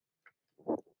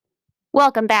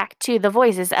Welcome back to the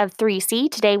Voices of 3C.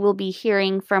 Today we'll be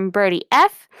hearing from Brodie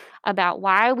F about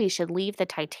why we should leave the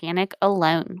Titanic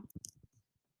alone.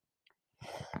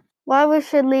 Why We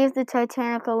Should Leave the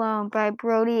Titanic Alone by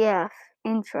Brodie F.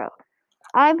 Intro.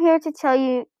 I'm here to tell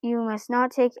you you must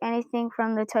not take anything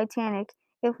from the Titanic.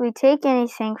 If we take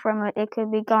anything from it, it could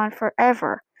be gone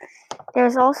forever.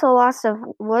 There's also lots of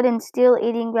wood and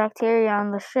steel-eating bacteria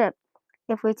on the ship.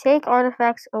 If we take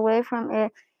artifacts away from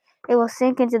it, it will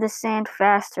sink into the sand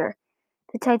faster.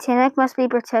 The Titanic must be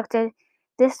protected.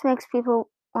 This makes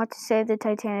people want to save the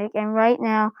Titanic, and right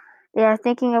now they are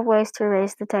thinking of ways to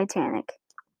raise the Titanic.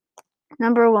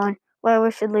 Number 1. Why we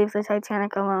should leave the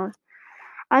Titanic alone.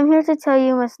 I'm here to tell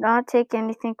you must not take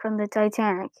anything from the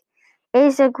Titanic. It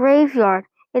is a graveyard.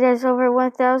 It has over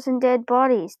 1,000 dead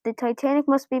bodies. The Titanic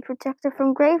must be protected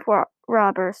from grave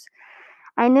robbers.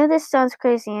 I know this sounds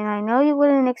crazy, and I know you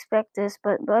wouldn't expect this,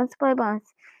 but month by month,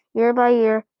 year by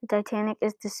year, the Titanic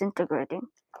is disintegrating.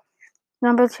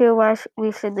 Number 2. Why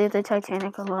we should leave the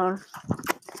Titanic alone.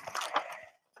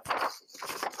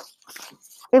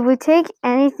 If we take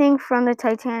anything from the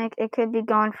Titanic, it could be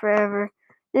gone forever.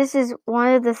 This is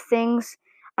one of the things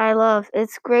I love.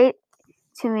 It's great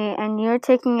to me, and you're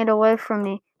taking it away from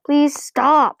me. Please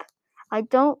stop. I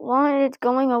don't want it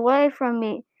going away from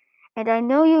me, and I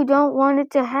know you don't want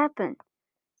it to happen.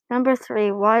 Number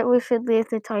 3. Why we should leave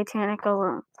the Titanic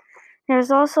alone.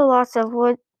 There's also lots of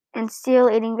wood and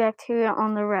steel-eating bacteria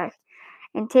on the wreck,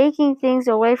 and taking things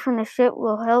away from the ship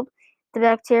will help the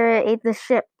bacteria eat the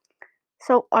ship.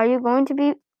 So are you going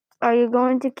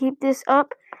to keep this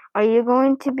up? Are you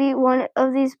going to be one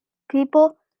of these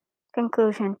people?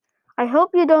 Conclusion. I hope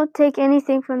you don't take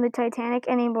anything from the Titanic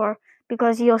anymore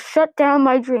because you'll shut down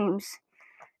my dreams.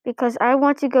 Because I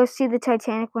want to go see the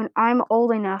Titanic when I'm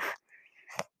old enough.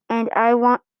 And I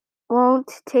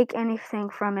won't take anything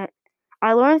from it.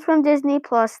 I learned from Disney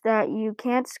Plus that you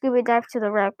can't scuba dive to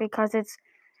the wreck because it's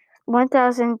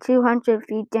 1,200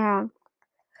 feet down.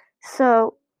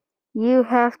 So you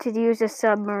have to use a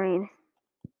submarine.